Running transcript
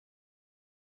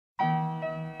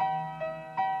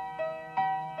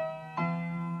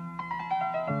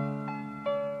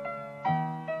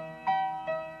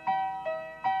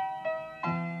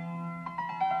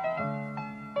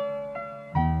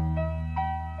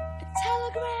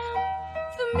telegram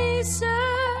for me,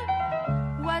 sir?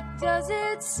 What does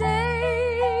it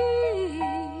say?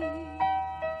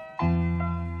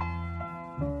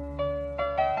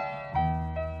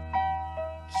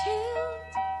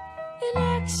 Killed in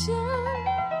action.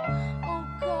 Oh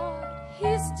God,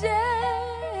 he's dead.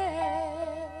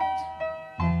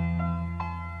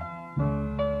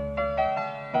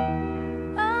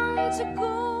 I'm to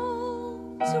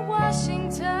go to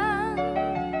Washington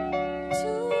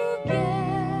to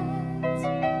get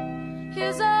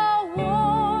his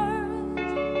award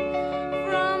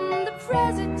from the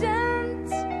president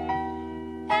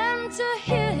and to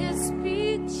hear his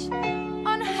speech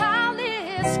on how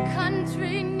this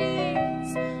country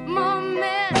needs more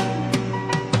men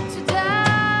to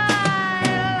die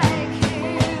like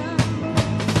him.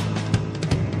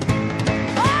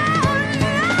 Oh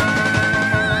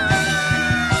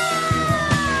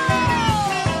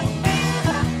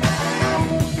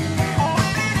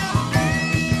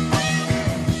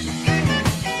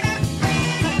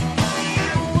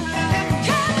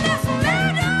Can this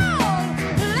medal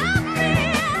love me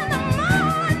in the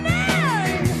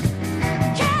morning?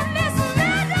 Can this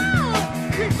medal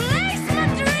replace my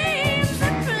dreams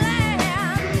and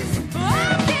plans? Oh,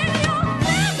 can your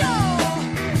medal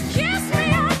kiss me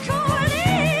on cold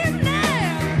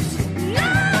evenings?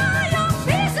 No, your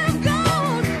piece of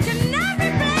gold cannot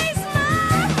replace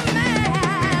my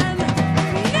man.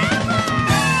 Never.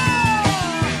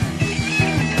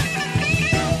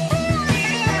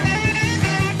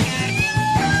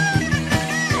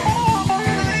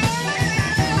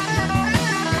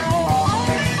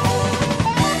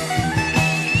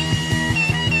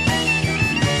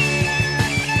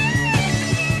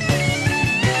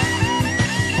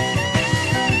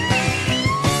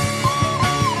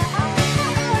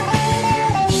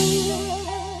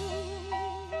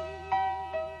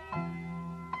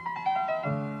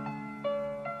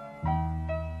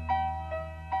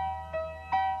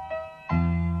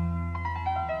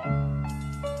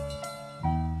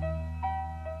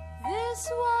 This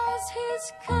was his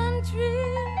country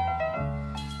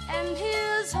and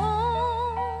his home.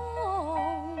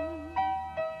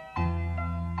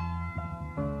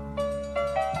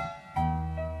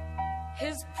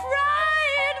 His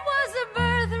pride was a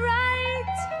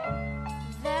birthright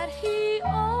that he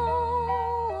owned.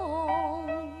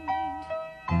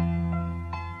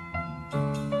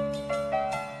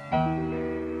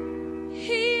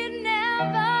 He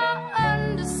never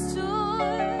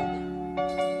understood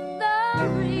the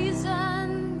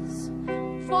reasons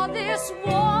for this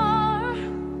war,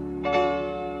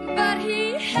 but he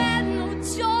had no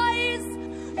choice.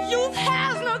 Youth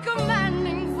has no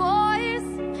commanding voice,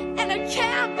 and it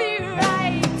can't be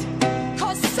right,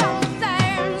 'cause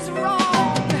something's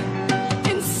wrong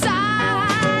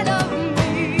inside of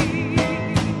me.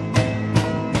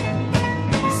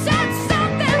 Said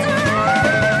something's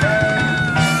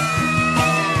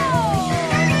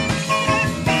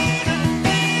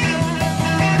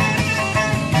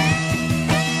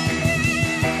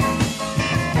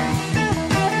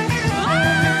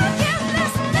Can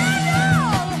this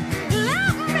medal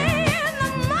love me in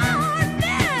the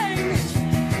morning?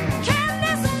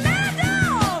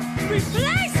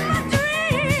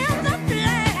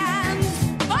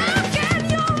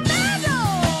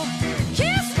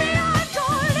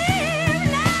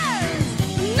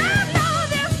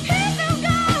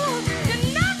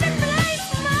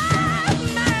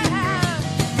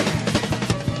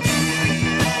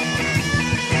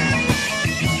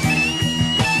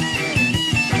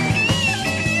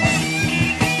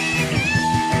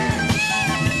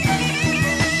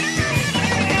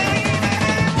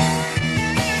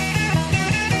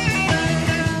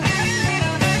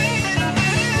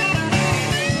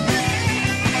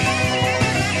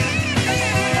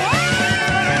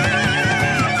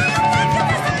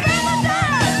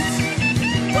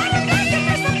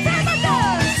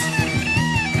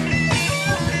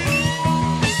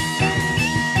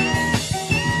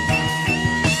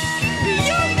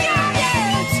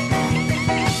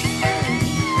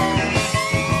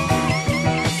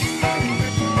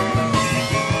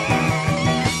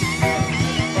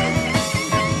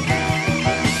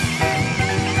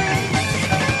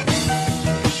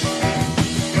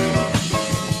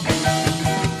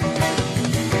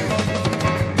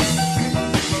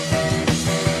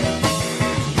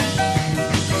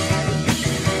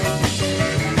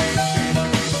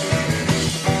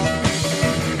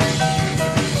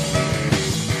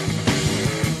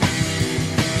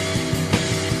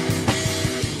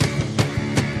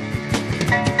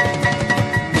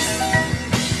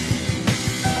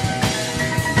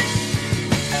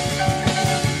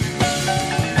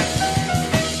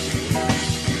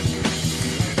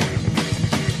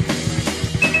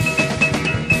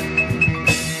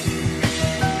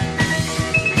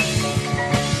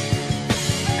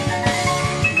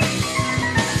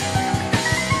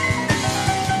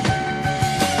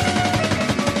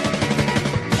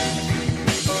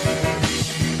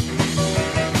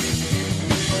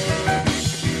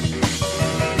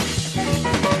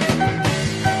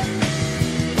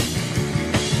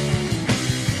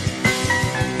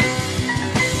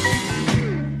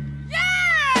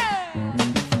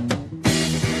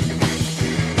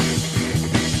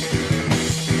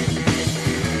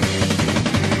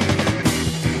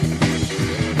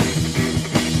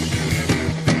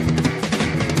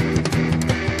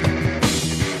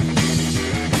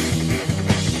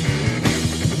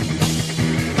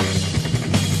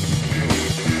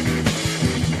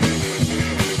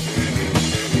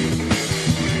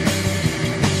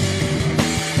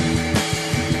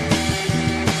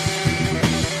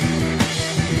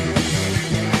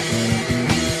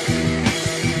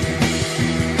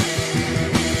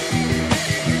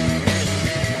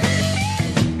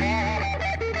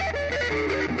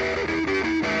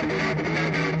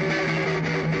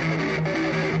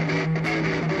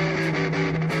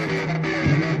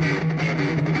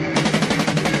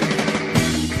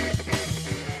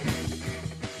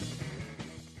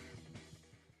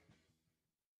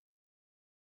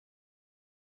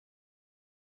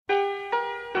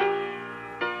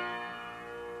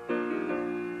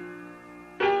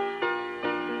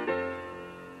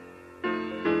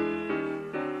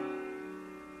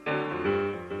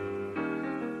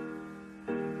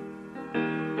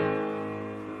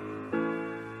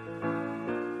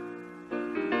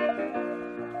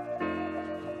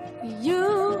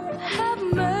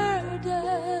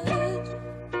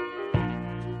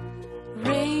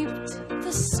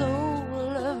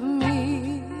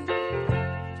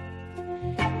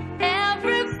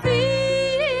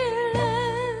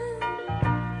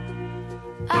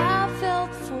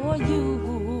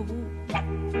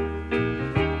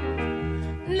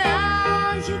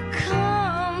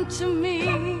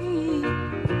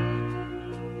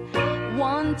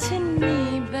 wanting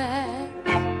me back.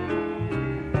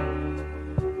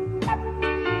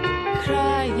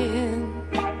 Crying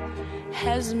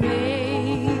has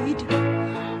made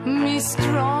me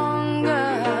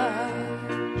stronger.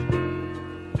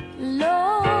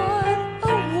 Lord,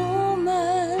 a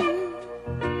woman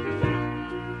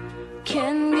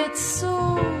can get so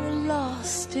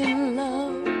lost in love.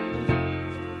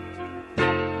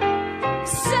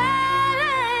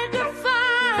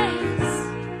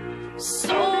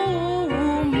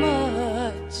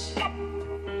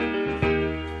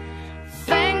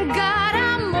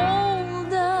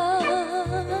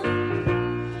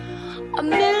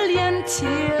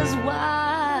 Tears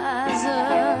wiser.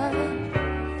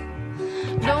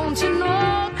 Don't you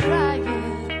know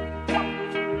crying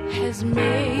has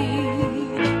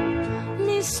made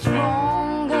me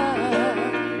stronger.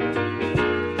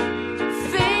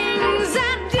 Things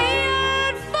I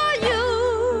did for you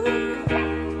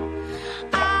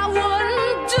I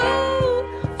wouldn't do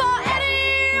for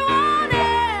anyone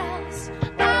else.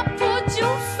 I put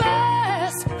you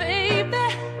first, baby.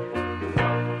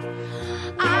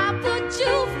 I put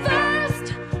you first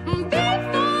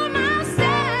before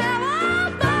myself. Oh,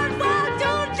 but what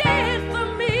you did for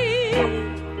me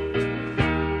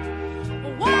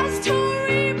was to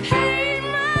repay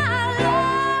my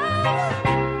love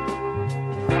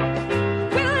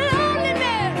with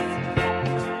loneliness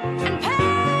and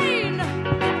pain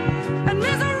and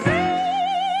misery.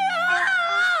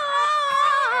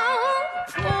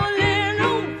 Pulling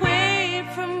away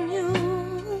from you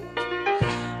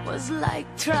was like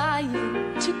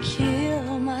trying to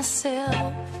kill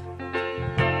myself.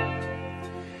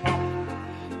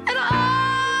 And I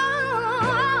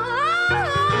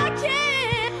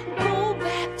can't go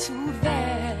back to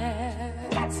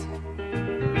that.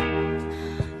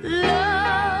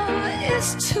 Love is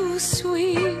too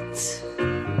sweet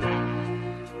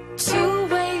to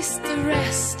waste the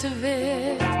rest of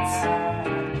it.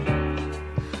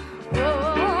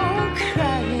 Oh,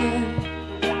 crying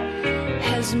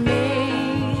has made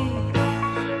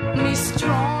me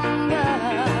stronger.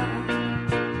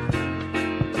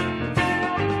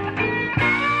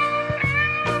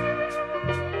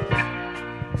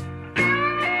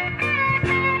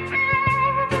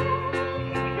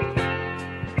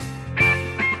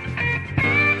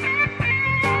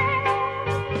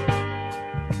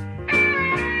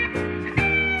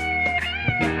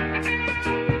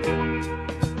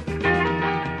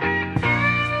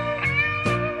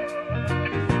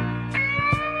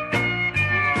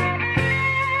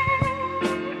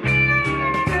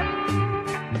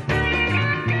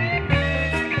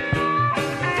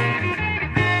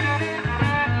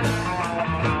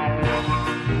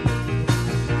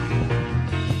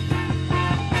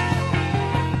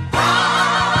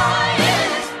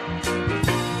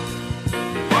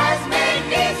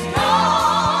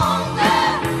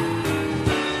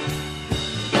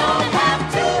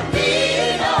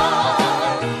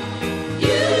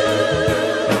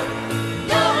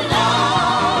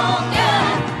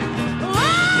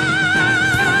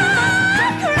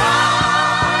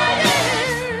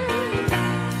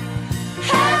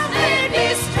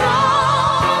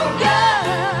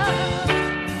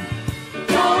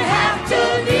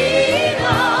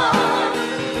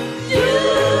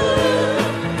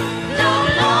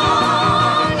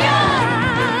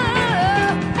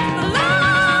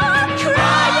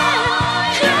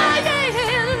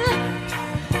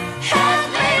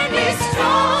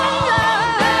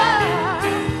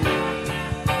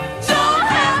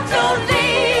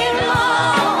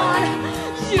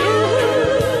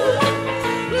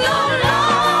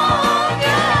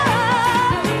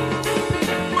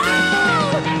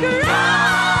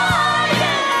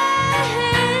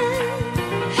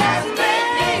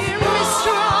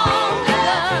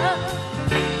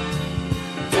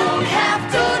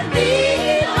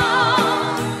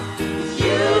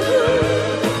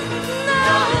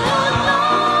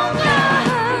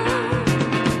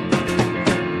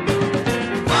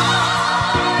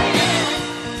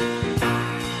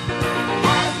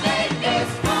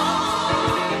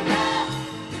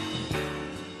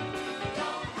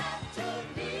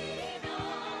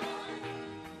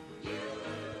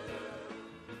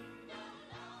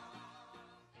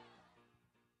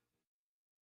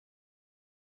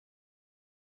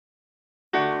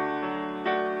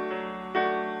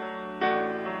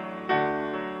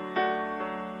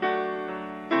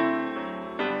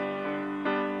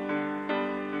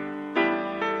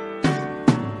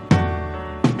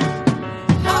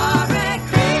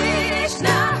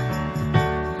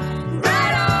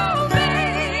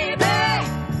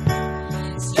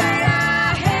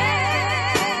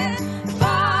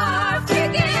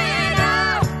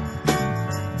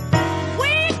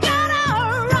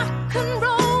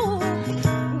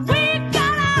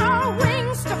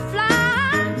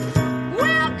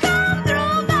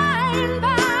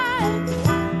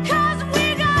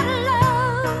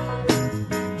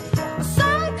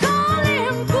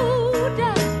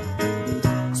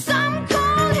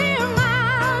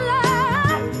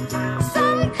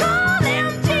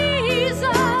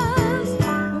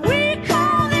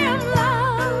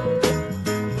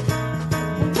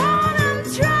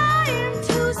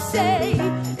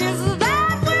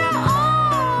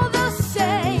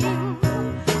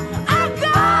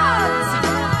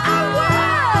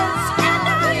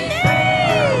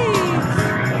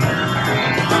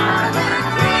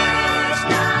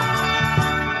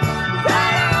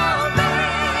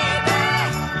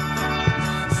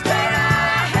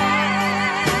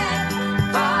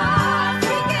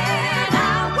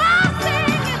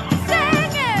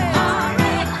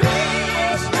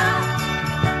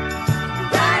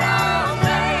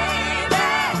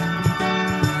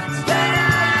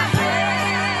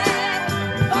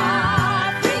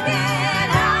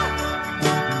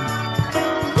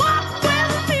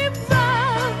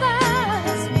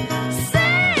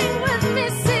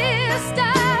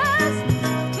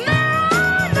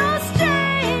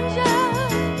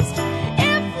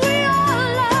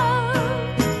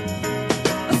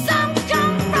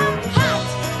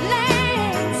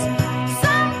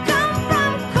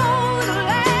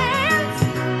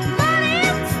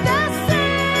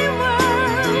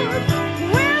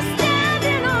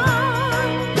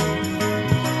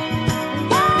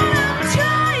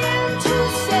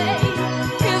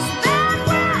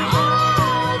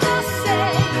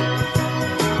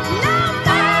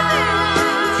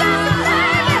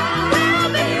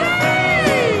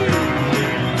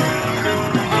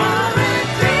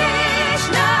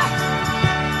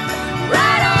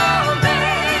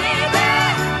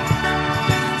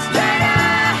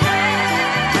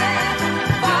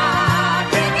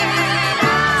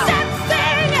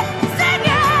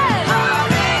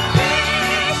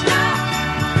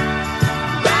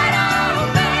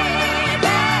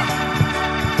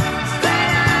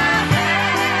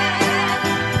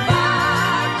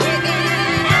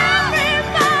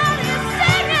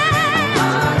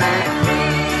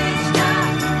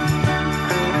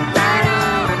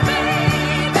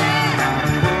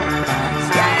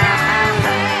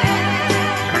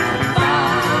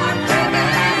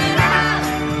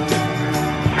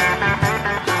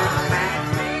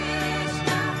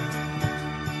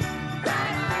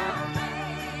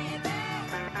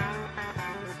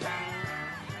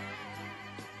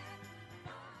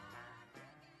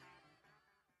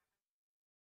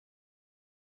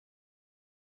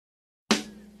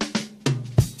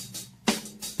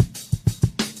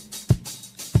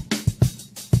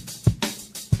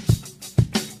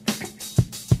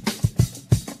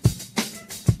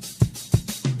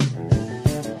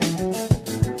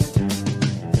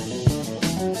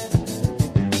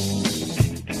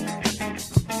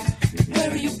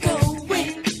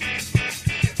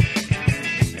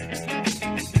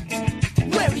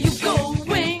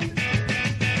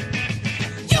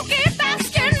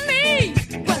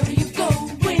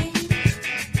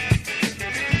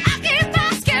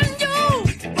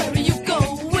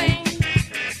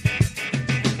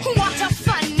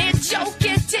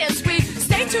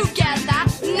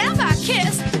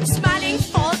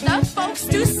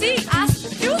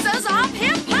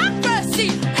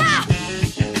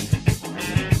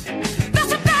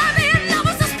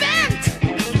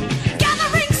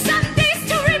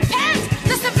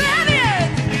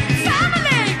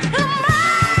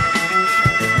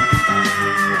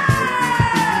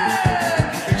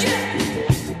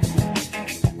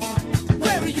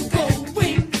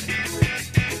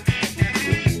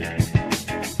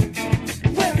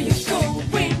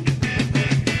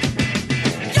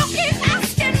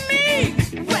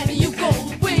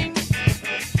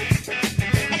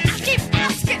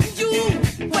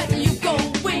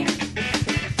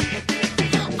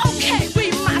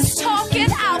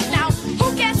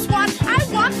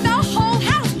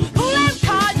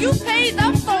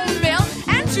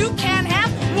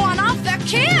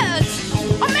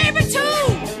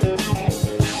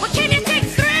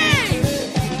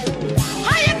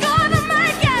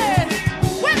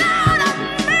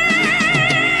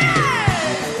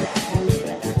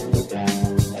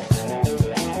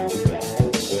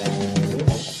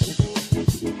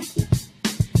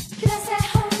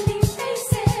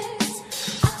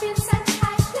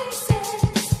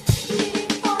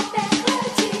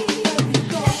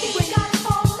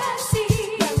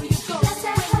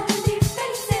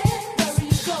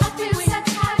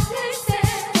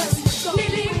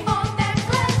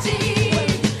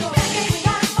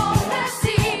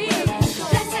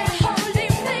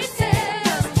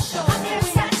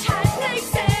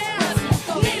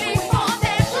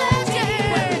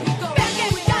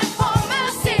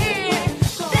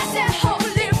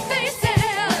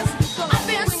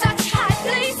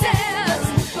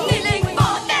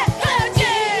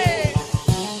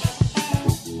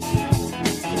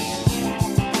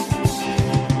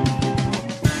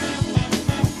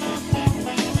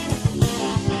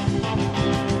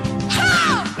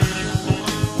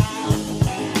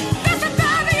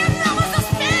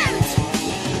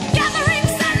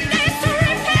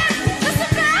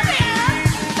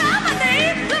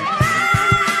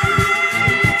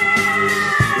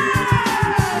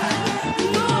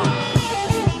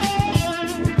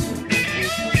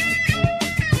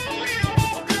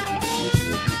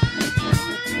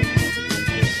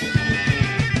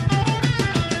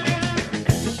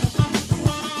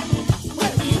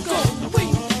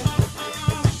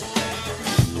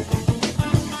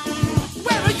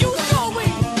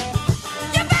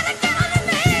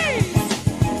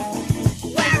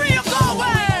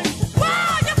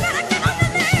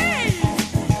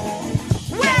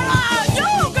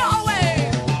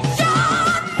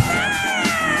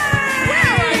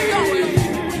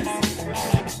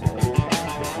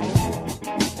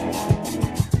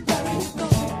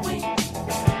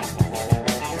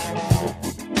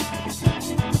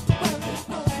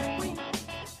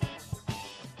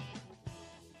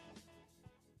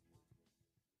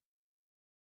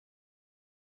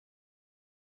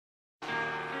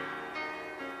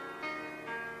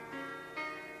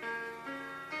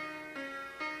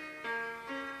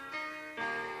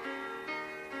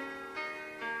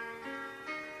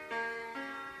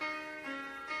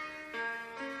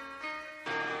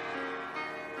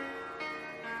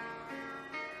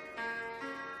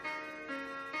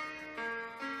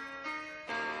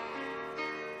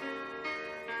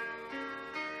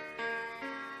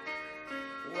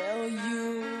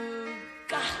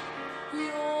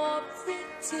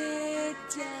 fancy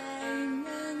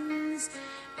diamonds,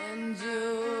 and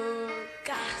you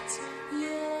got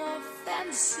your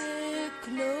fancy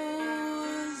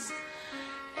clothes,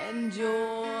 and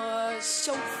your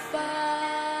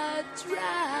chauffeur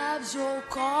drives your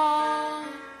car.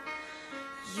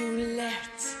 You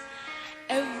let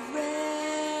everybody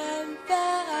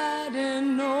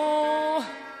know,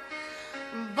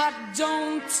 but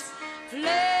don't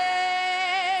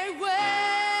play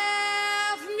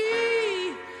with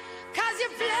me, 'cause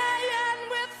you're playing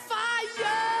with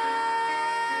fire.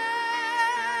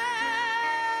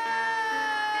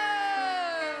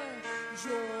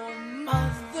 Your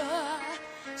mother,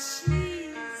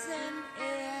 she's an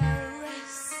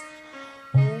heiress,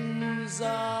 owns a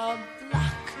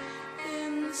block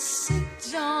in St.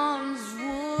 John's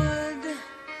Wood,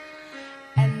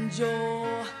 and your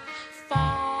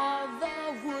father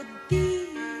would be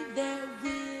there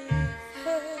with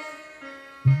her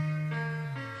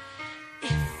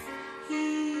if he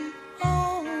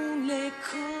only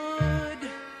could.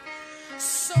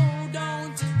 So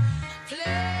don't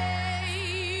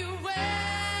play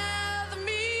with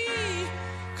me,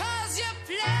 'cause you're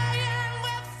playing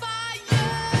with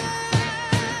fire.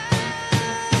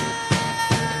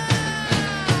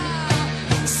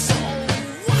 So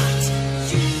what?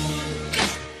 You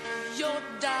got your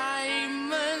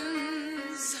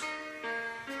diamonds,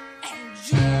 and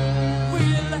you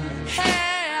will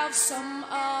have some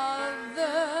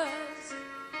others,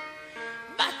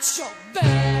 but you're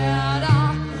better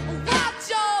watch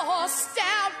your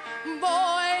step,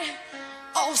 boy,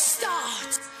 or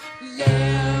start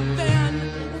living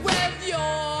with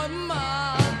your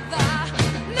mother.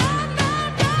 No, no,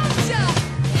 don't you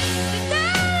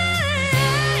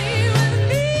play with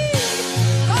me,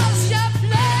 'cause you're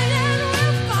playing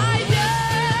with fire.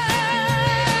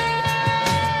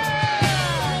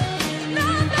 No,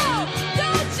 no,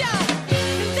 don't you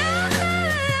play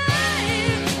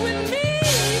with me,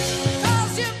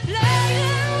 'cause you're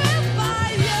playing with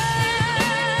fire.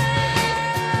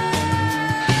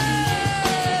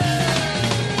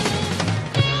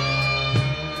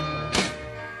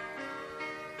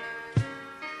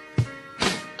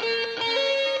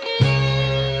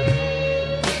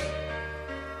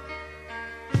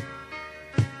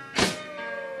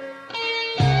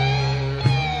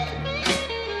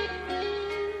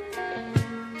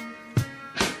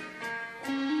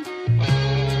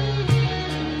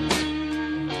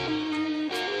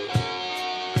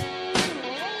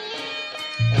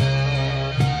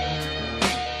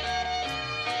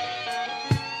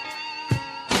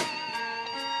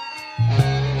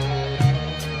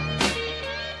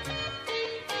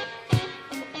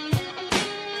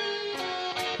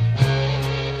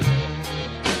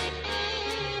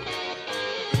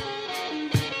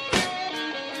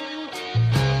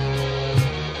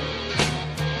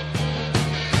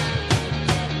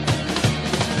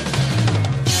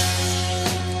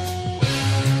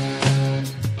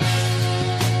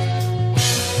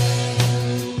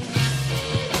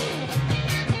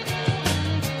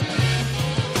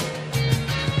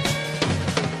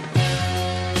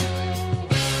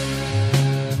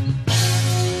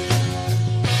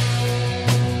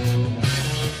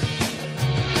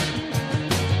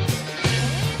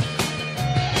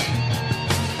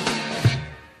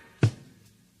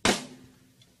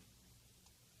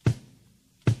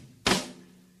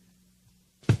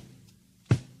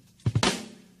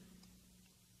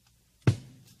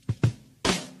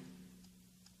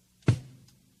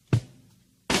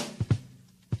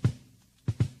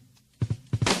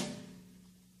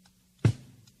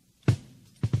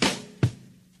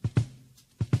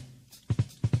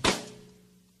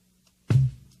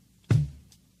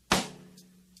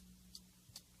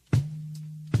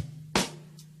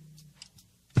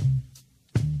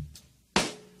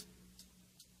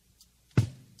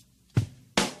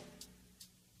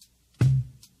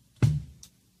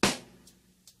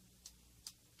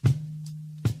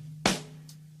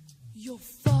 Your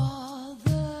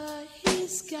father,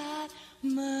 he's got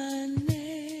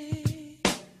money.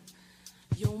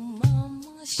 Your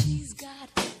mama, she's got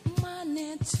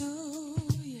money too.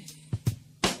 Yeah.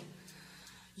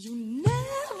 You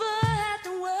never had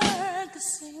to work a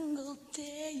single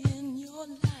day in your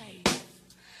life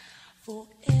for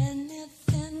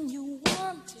anything you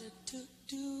wanted to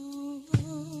do.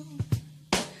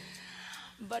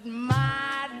 But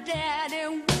my daddy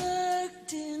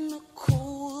worked in a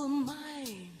coal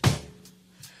mine,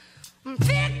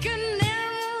 picking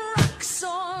in rocks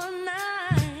all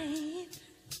night.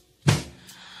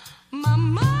 My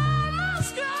mama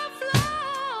scrubbed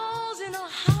floors in a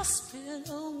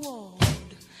hospital ward.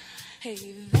 Hey,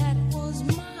 that was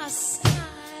my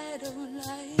side.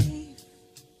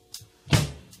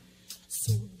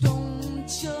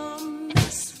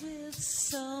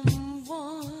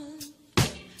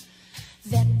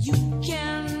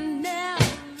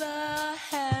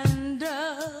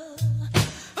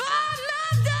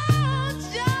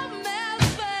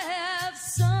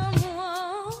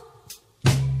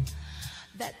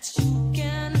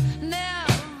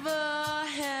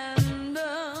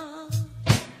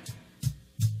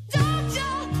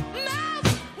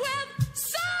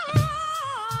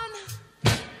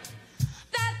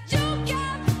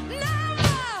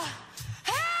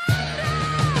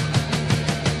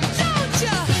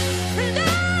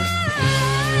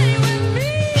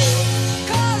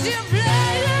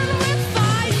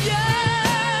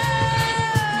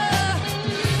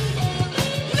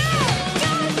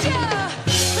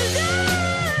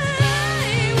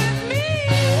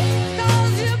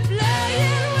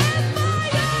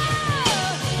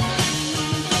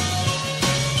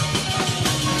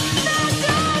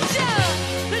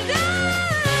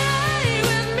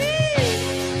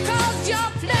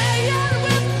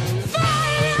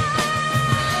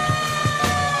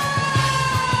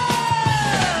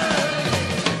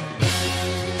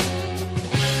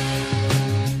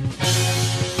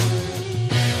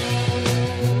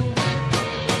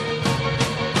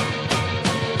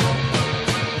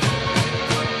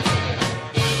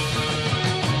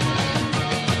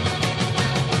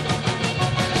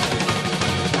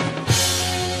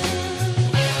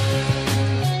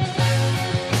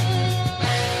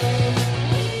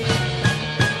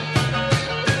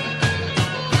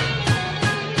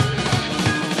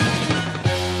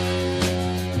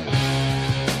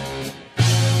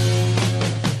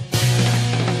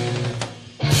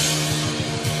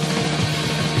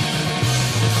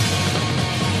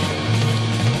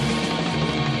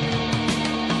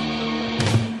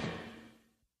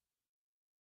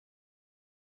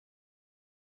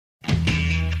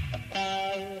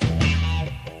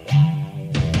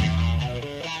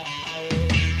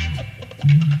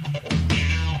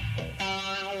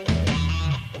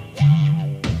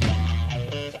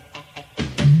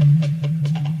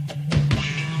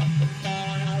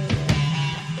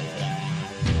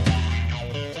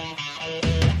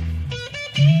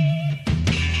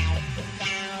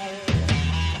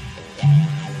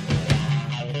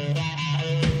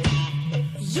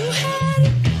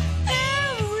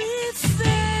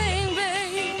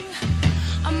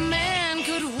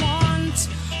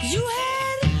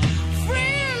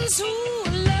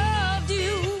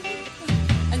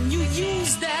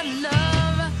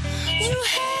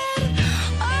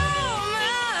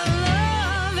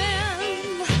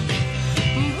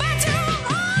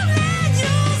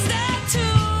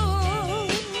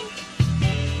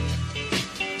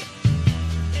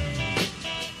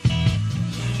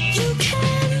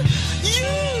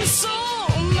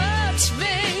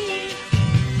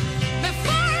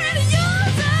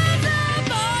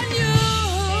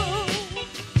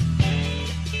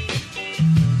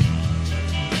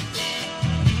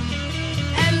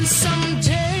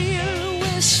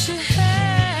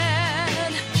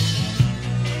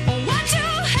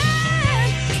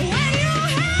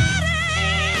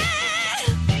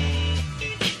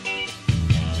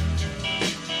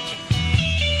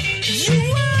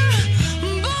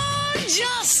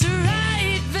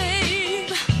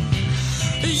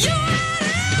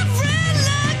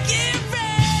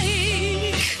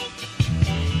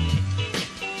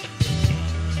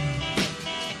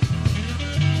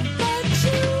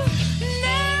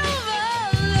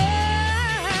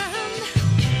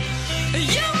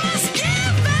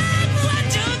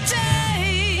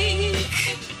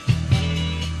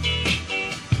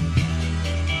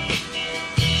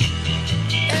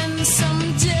 Some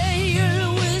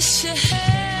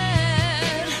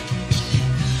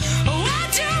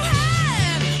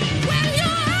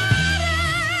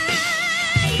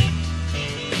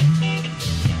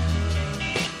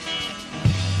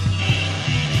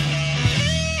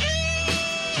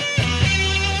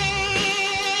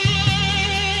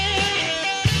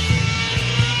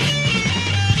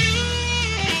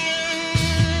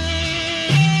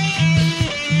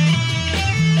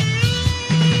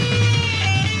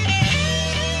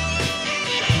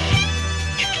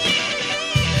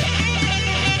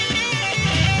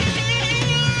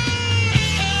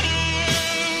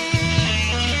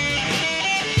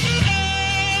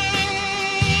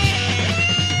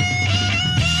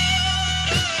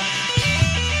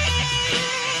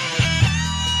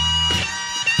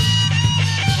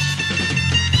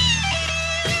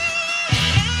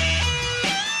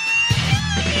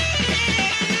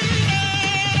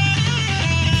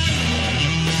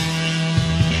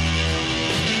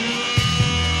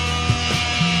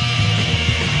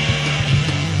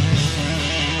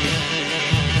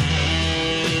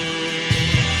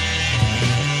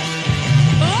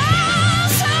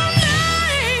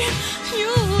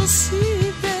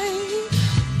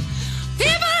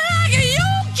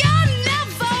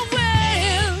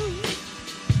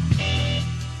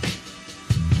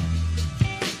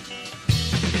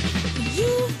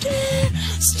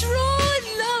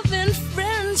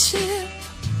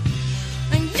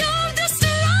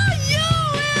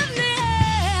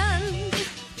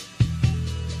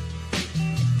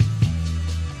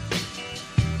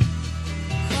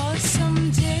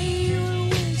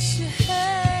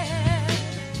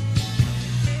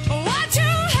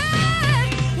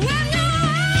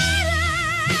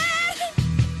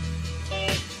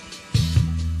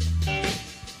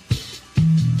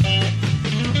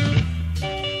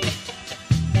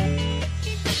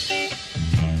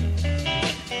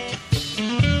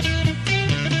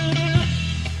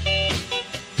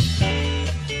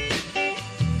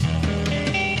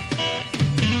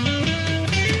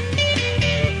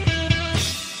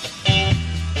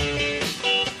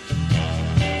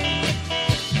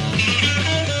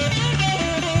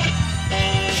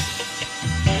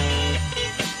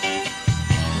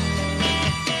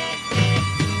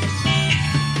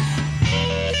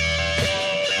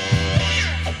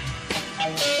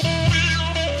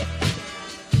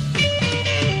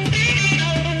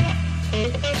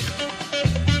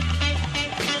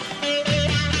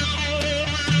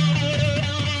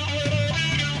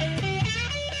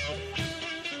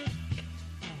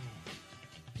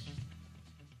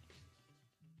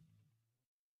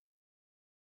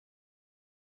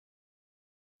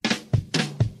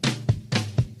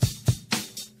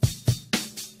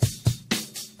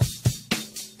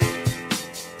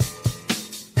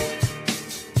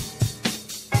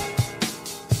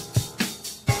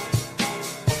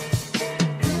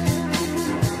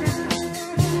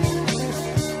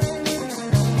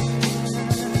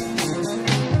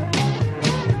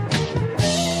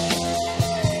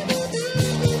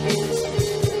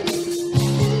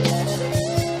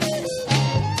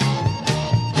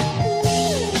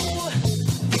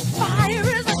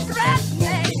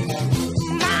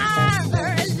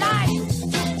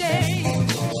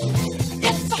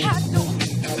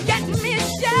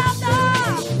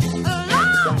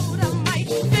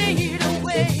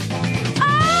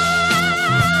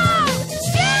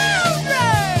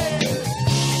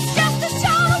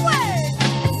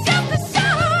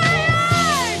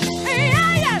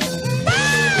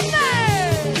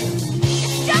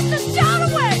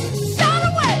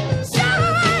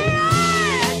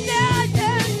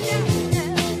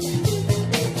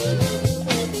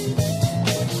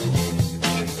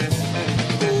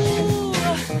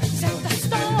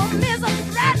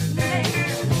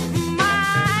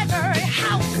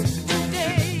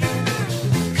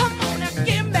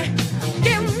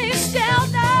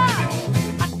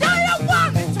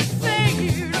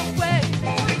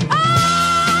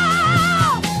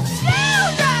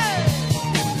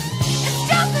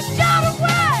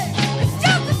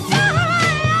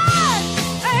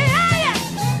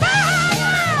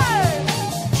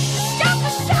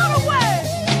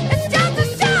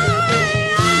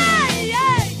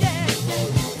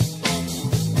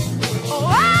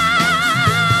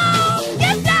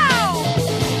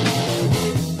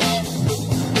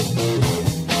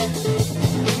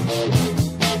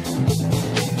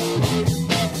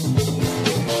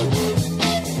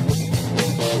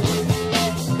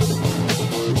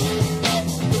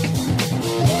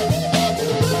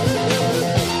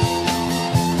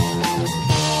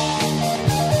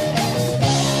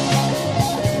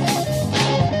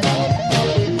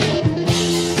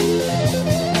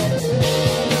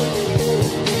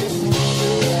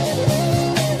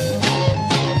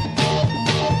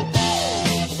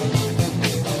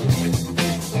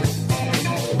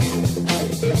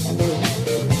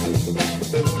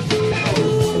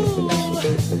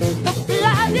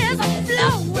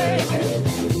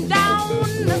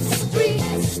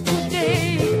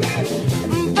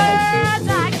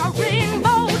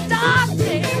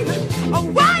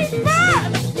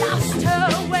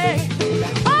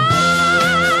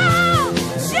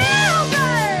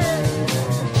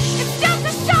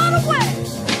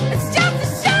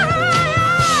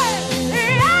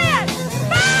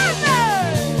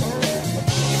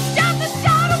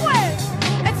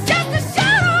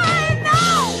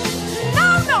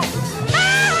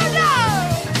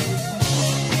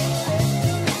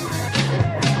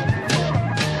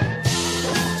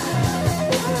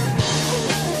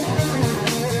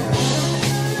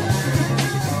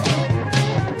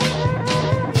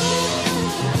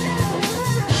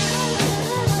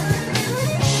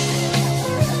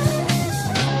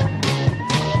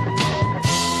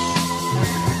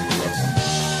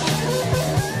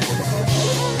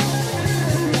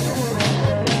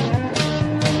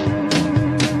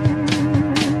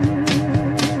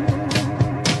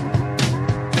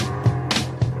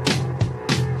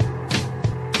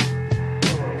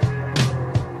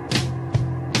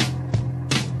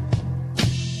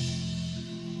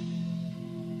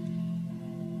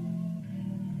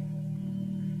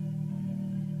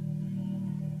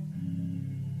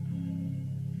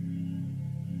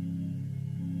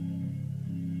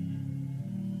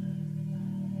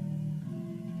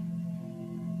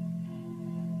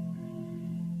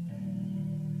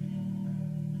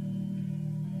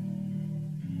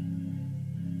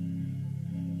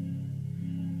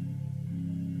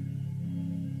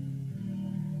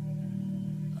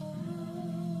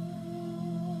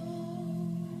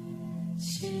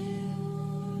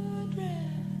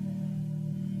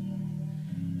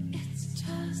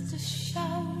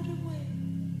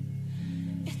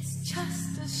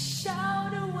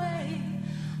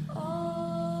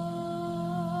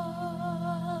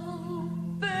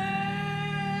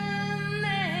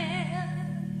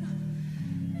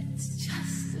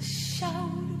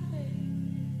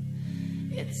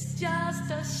just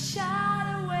a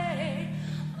shot away.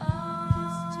 Oh,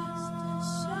 it's just a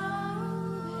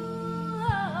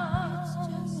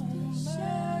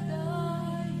shot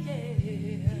away.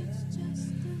 It's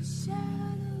just a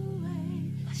shot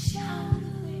away. A shot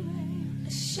away.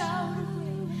 A shot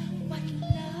away. What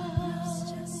love's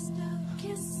just a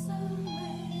kiss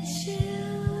away.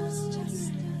 Chills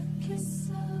just a kiss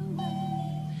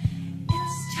away.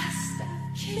 It's just a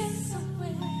kiss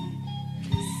away.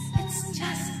 It's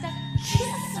just a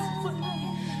kiss away.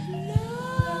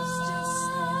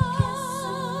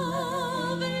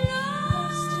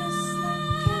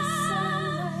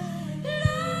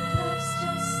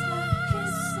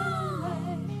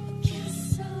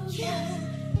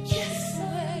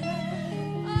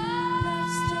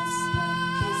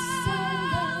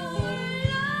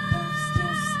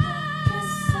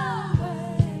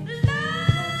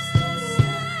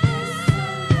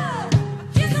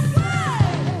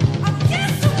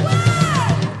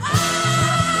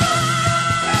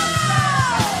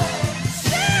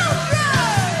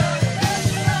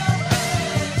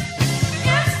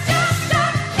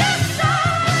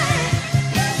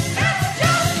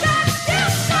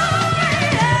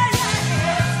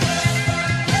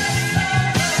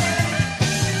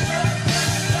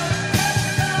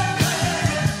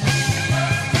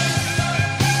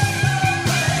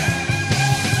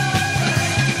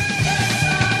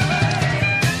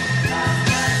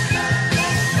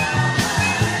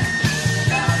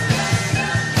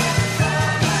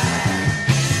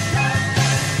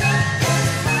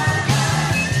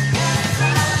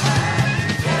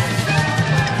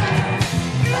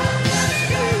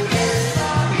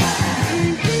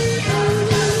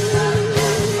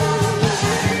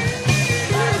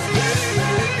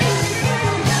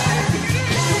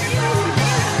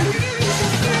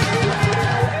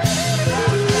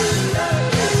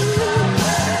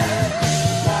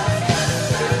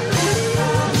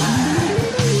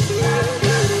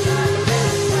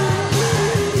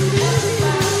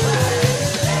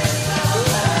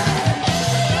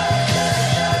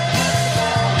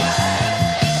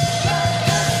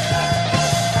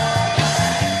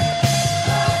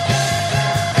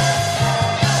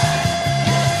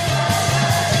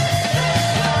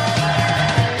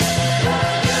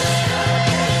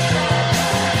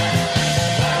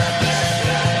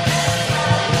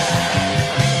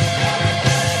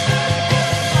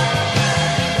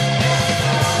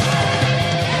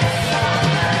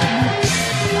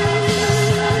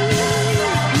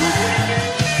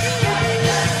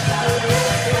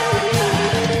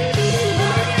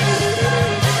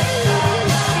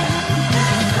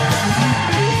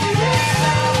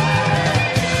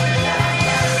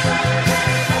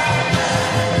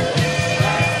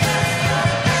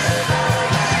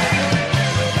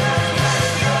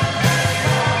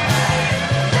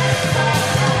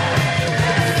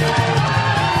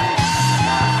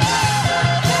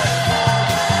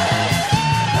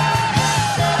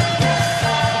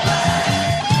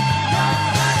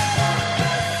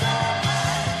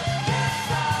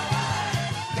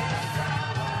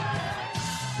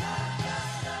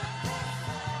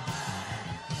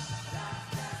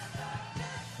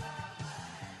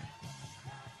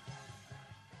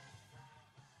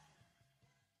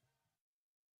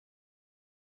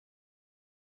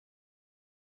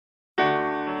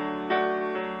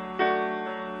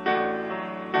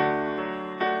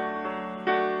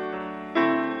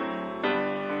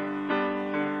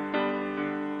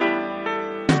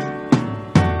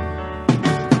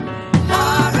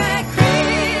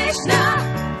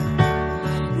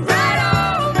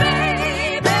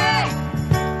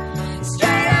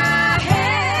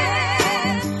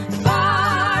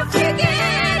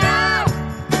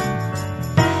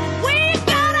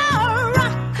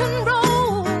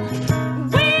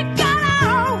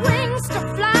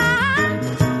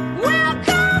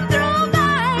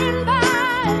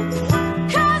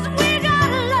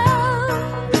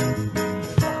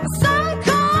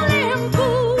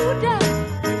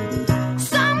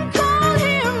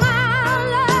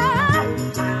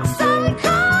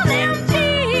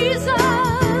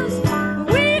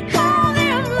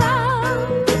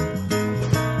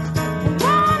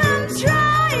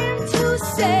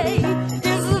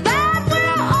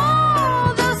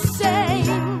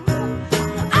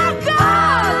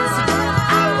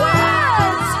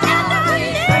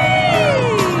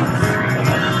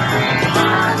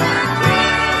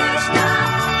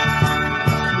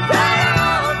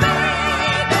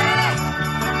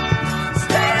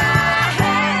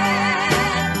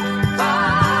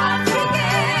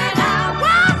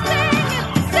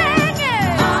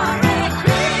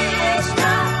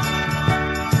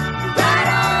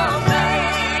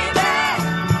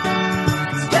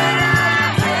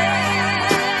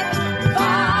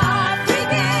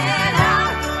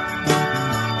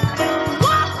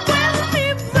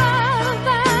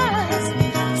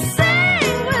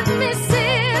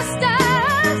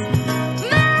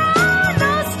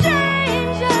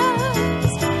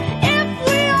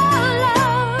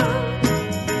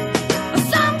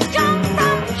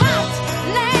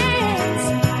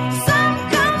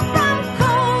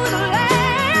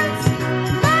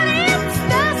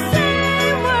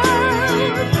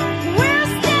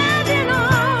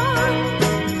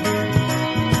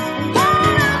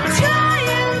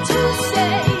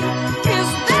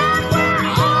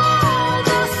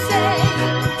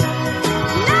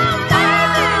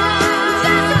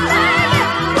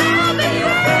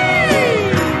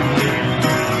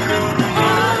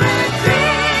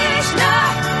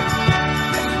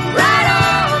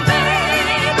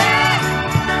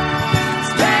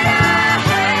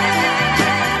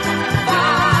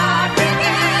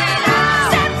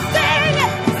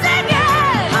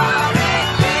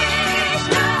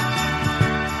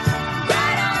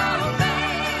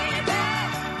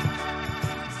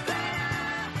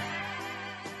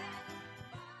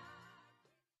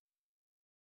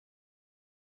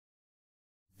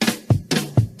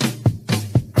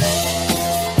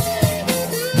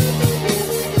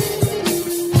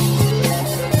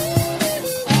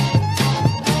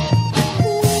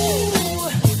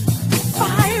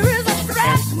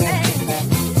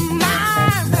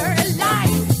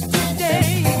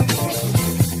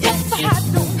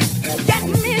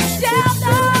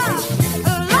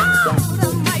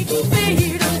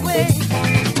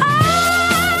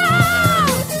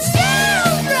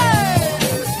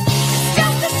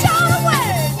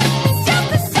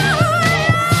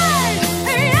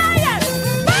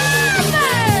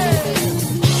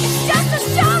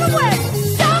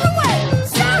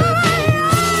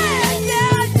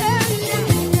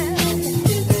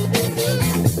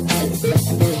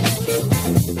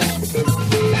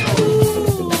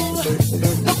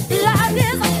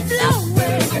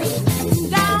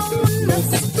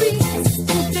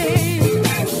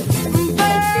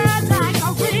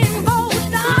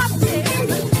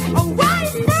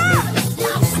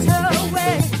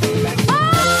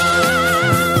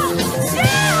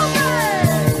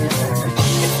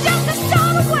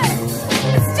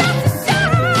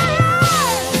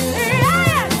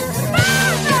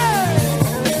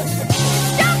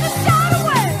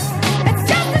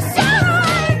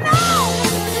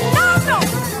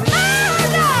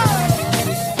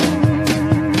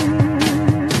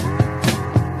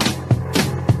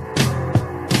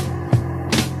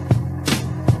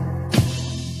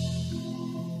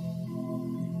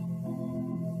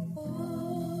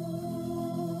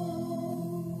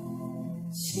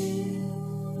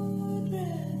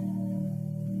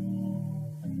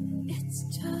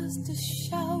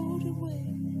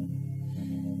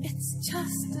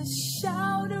 just a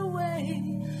shout away.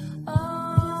 Oh,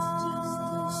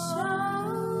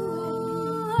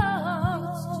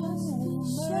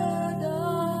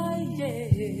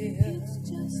 it's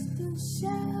just a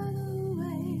shout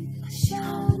away. A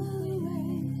shout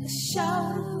away. A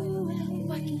shout away.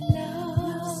 But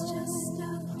love's just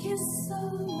a kiss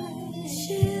away.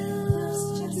 Chill's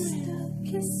just a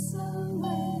kiss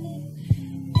away.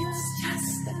 It's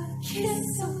just a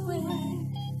kiss away.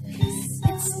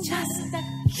 It's just a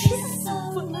kiss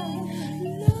away.